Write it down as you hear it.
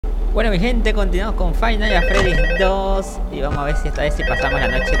Bueno, mi gente, continuamos con Final Freddy 2 y vamos a ver si esta vez pasamos la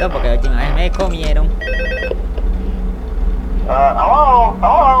noche 2 porque la última vez me comieron. Hello?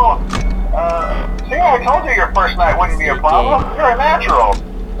 Hello? See, I told you your first night wouldn't be a problem. You're a natural.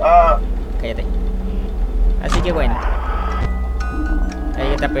 Cállate. Así que bueno. Hay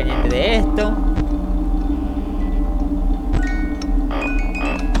que estar pendiente de esto.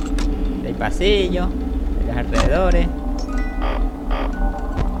 Del pasillo. De los alrededores.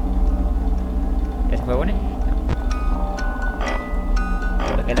 ¿Eso fue bueno? No.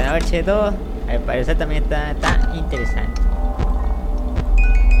 Porque la noche 2 al parecer también está interesante.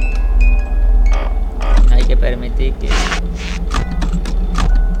 No hay que permitir que...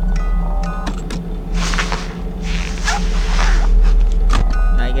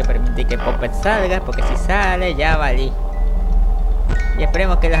 No hay que permitir que Puppet salga, porque si sale ya valí. Y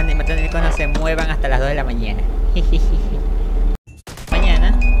esperemos que los animatrónicos no se muevan hasta las 2 de la mañana.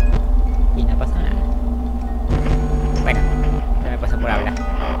 Mañana. Y no pasa nada. Bueno, se me pasa por hablar.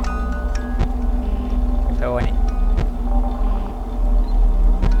 Pero bueno.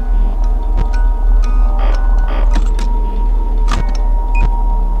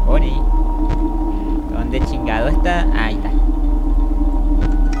 Bonnie. ¿Dónde chingado está? Ahí está.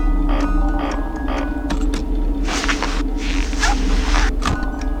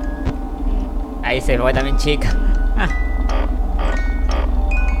 Ahí se fue también, chica. Ah.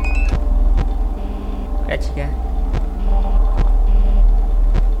 Hola, chica.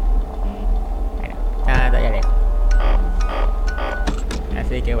 Bueno, está todavía lejos.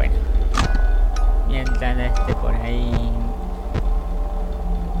 Así que bueno. Mientras esté por ahí.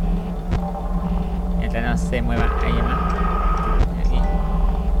 Mientras no se mueva alguien más. Aquí.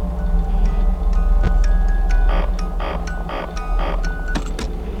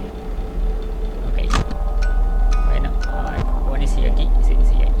 Ok. Bueno, a ver. Bueno, y sigue aquí. Sí,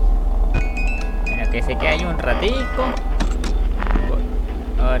 sigue aquí. Bueno, que se quede ahí un ratico.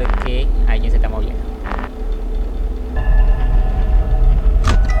 Porque alguien se está moviendo.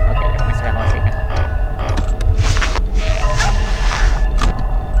 Ok, ya comenzó la música.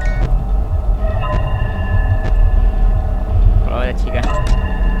 Hola, chica.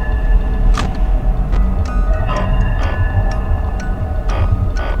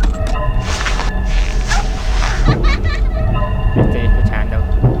 Estoy escuchando.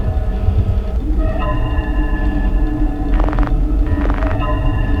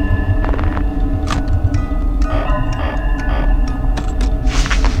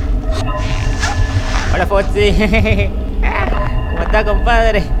 Hola, Foxy. ¿Cómo está,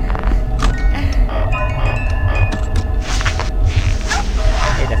 compadre?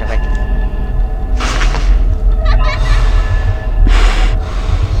 Esta se fue.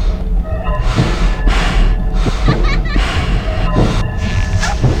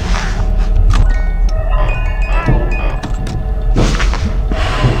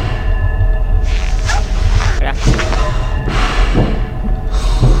 Gracias.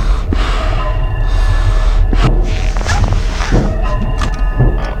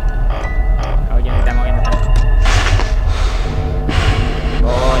 Oye, se está moviendo tanto.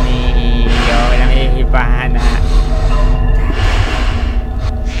 Bonnie, hola mi pana.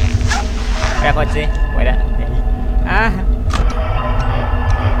 Hola, José. Fuera de ahí. Ah.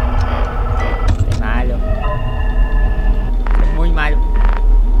 Es malo. Es muy malo.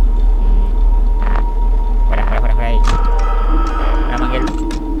 Fuera, fuera, fuera, fuera ahí. Hola, Manguel.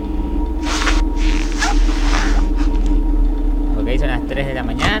 Ok, son las 3 de la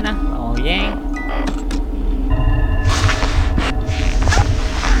mañana. Vamos bien.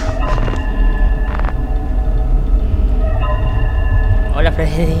 Hola,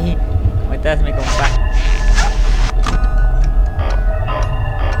 Freddy. ¿Cómo estás, mi compa?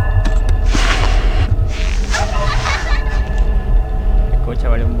 Escucha,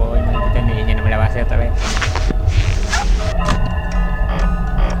 vale un boy, no entendí, ya no me la va a hacer otra vez.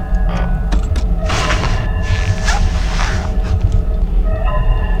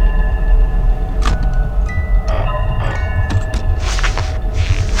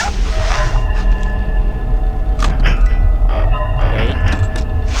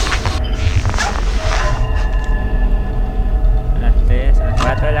 Son las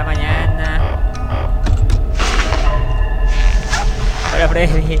 4 de la mañana. Hola,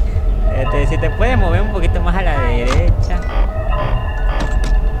 Freddy. Si te puedes mover un poquito más a la derecha.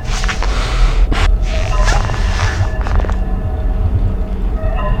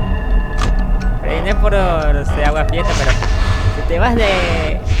 Freddy, no es por ser agua fiesta, pero si te vas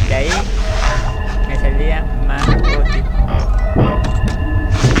de ahí, me saldría más útil.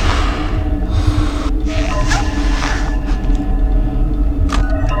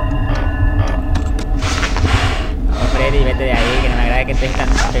 que te están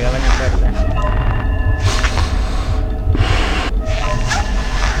pegados en la puerta.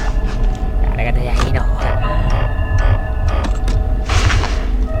 Lárgate de ahí, no jodas.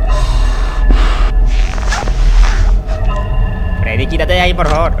 Freddy, quítate de ahí, por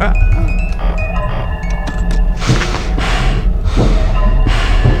favor.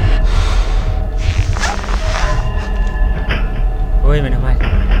 Uy, menos mal.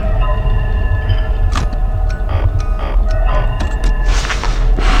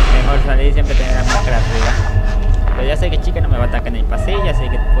 Mejor salir y siempre tener la máscara arriba. Pero ya sé que chica no me va a atacar en el pasillo, así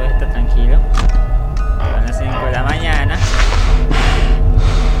que puedes estar tranquilo. Son las 5 de la mañana.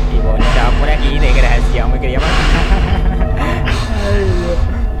 Y vos estabas por aquí, desgraciado, me quería matar. Ay, Dios.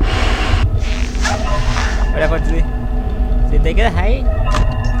 Hola, Foxy. Si te quedas ahí,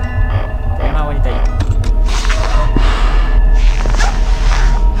 te ves más bonita ahí.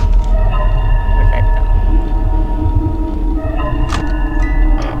 Perfecto.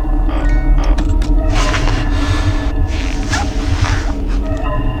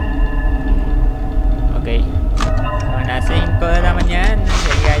 Ok. Son las 5 de la mañana.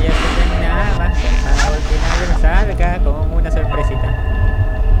 El gallo se terminaba. Por favor, que nadie me salga como una sorpresita.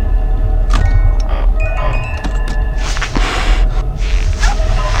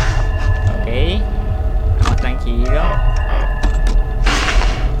 Ok. Vamos tranquilo.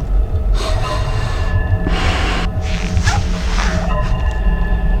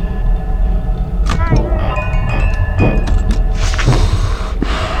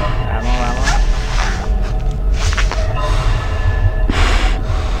 Vamos, vamos.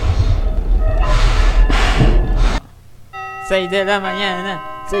 6 de la mañana,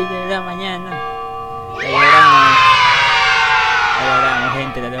 6 de la mañana. Lo logramos. Lo logramos,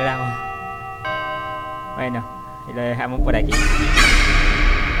 gente, lo logramos. Bueno, y lo dejamos por aquí.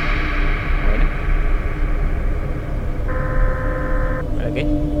 Bueno. ¿Para qué?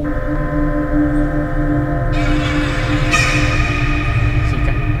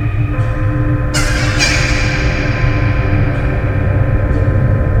 Chica.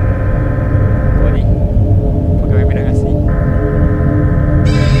 Poli. ¿Por qué me miran así?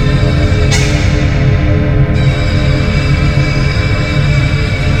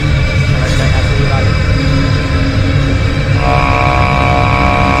 No me miran así, vale.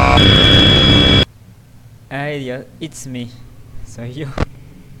 Ay, Dios, it's me. Soy yo.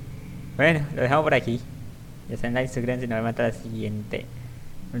 Bueno, lo dejamos por aquí. Ya saben, like, suscríbanse y nos vemos hasta la siguiente.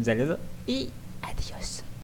 Un saludo y adiós.